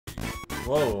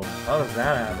Whoa, how does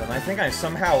that happen? I think I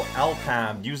somehow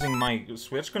L-tabbed using my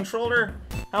Switch controller?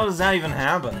 How does that even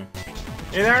happen?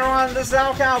 Hey there everyone, this is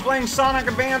Alcal playing Sonic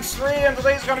Advance 3, and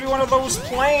today's gonna be one of those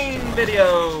playing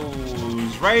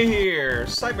videos! Right here,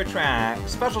 Cybertrack,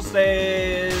 special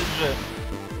stage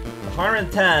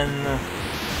 110,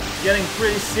 getting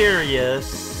pretty serious,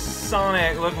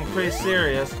 Sonic looking pretty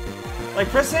serious. Like,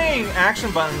 pressing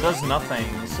action button does nothing,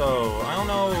 so I don't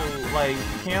know, like,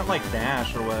 you can't, like,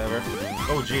 dash or whatever.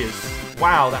 Oh, jeez.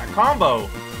 Wow, that combo!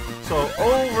 So,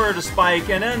 over to Spike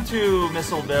and into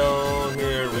Missile Bill,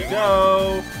 here we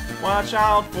go. Watch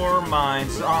out for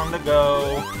mines on the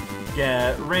go.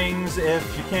 Get rings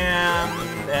if you can,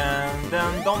 and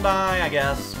then don't die, I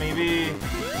guess, maybe.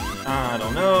 I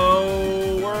don't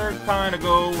know, we're kinda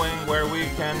going where we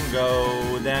can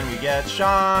go. Then we get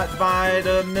shot by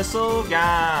the missile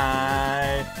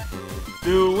guy.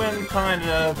 Doing kind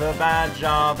of a bad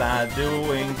job at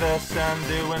doing this and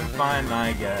doing fine,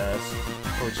 I guess.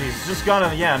 Oh jeez, just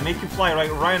gotta, yeah, make you fly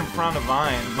right in front of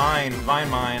mine.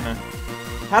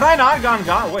 Had I not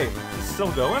gone, wait, it's still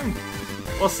going?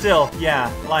 Well, still, yeah,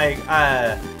 like,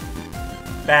 bad.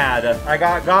 I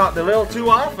got a little too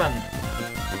often.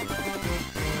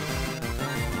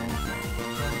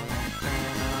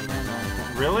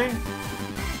 Really?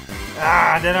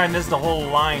 Ah, then I missed the whole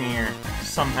line here,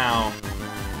 somehow.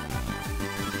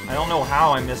 I don't know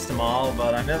how I missed them all,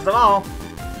 but I missed them all.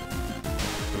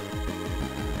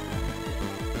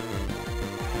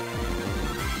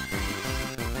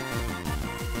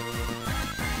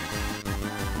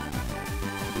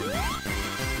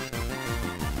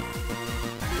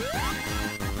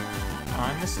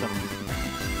 I missed them.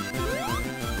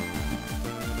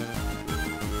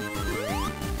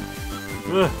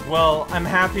 Ugh, well, I'm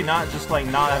happy not just like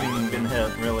not having been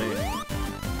hit, really, at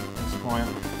this point.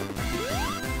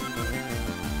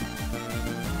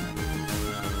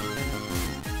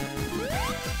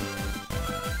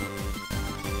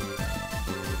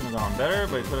 Could have gone better,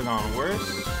 but it could have gone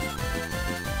worse.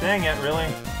 Dang it,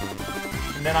 really.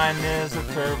 And then I missed a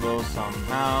turbo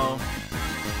somehow.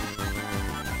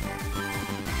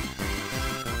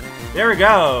 There we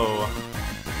go!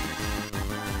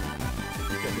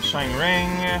 Shining ring.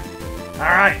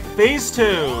 Alright, phase 2.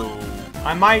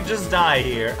 I might just die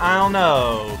here. I don't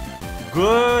know.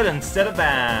 Good instead of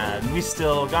bad. We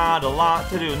still got a lot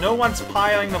to do. No one's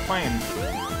piloting the planes.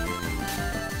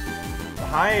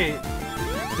 I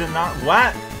did not.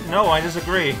 What? No, I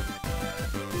disagree.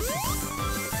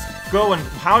 Go and.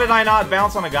 How did I not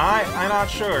bounce on a guy? I'm not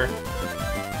sure.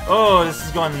 Oh, this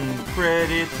is going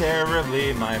pretty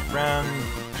terribly, my friend.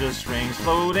 Just rings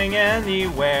floating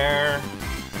anywhere.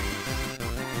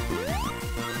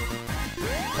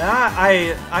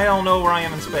 I don't know where I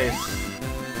am in space.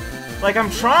 Like, I'm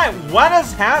trying. What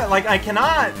is happening? Like, I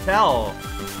cannot tell.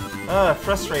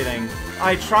 Frustrating.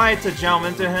 I tried to jump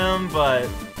into him, but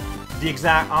the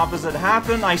exact opposite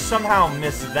happened. I somehow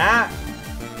missed that.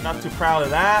 Not too proud of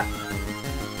that.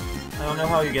 I don't know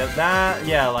how you get that.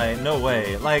 Yeah, like, no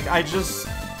way. Like, I just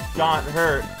got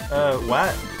hurt.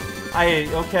 What?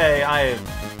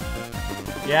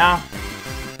 Yeah.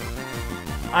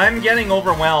 I'm getting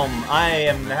overwhelmed. I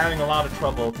am having a lot of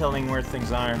trouble telling where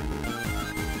things are.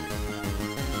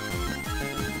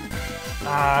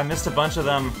 Ah, I missed a bunch of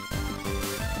them.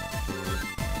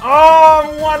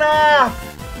 Oh, one off!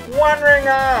 One ring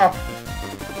off!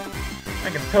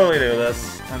 I can totally do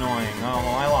this. Annoying. Oh,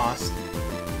 well, I lost.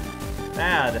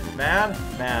 Bad. Bad?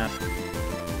 Bad.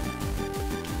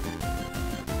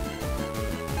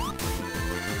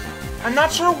 I'm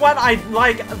not sure what I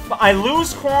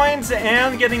lose coins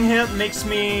and getting hit makes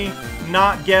me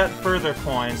not get further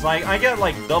coins. Like, I get,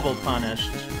 like, double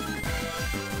punished.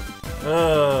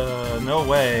 No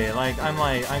way. Like,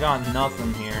 I got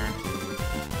nothing here.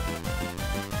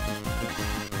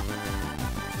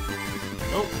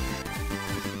 Nope.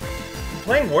 I'm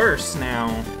playing worse now.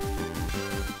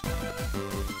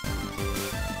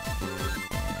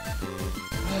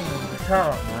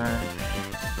 Oh, man.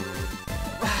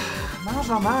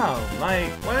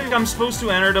 Like, well, I'm supposed to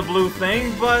enter the blue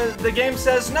thing, but the game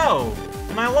says no,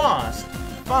 and I lost.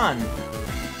 Fun.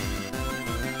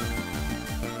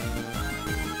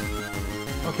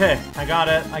 Okay, I got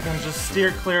it. I can just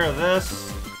steer clear of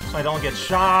this, so I don't get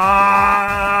shot.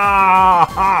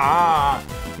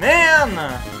 Man!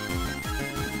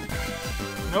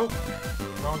 Nope.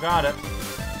 Don't got it.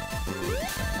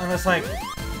 I'm just like,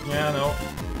 yeah, no.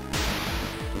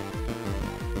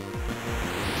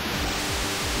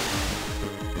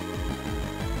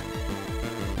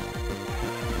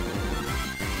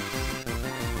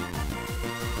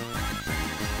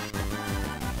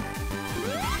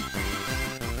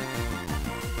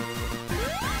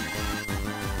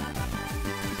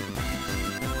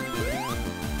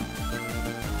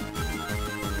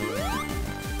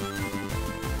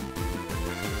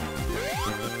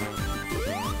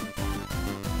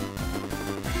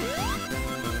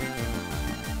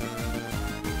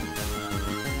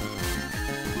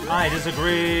 I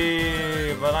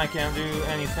disagree, but I can't do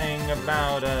anything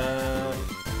about it.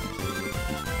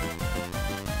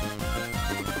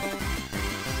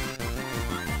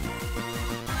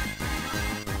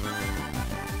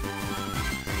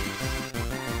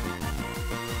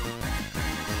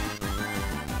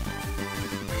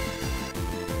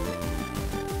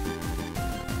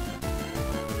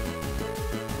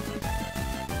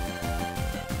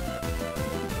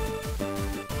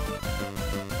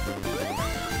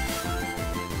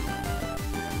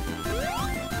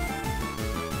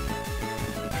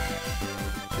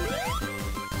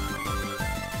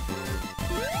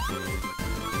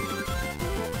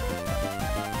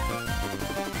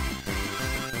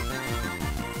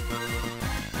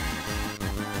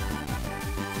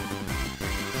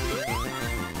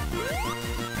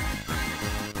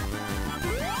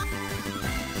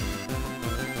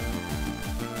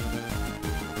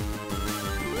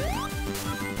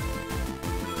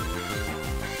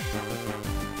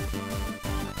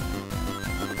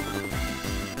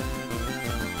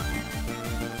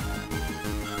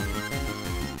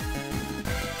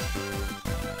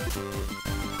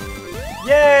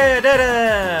 Yay, did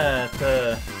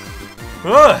it!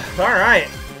 Alright.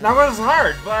 That was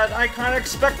hard, but I kind of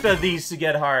expected these to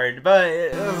get hard, but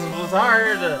it was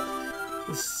hard.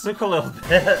 It took a little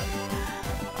bit.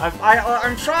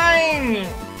 I'm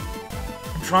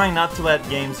trying not to let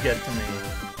games get to me.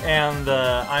 And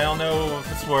I don't know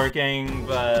if it's working,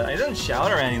 but I didn't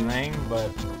shout or anything,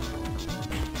 but...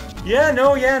 Yeah,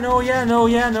 no, yeah, no, yeah, no,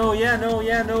 yeah, no, yeah, no,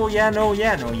 yeah, no, yeah, no,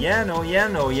 yeah, no, yeah, no, yeah,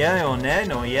 no, yeah, no, yeah,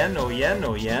 no, yeah, no, yeah,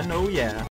 no, yeah, no, yeah.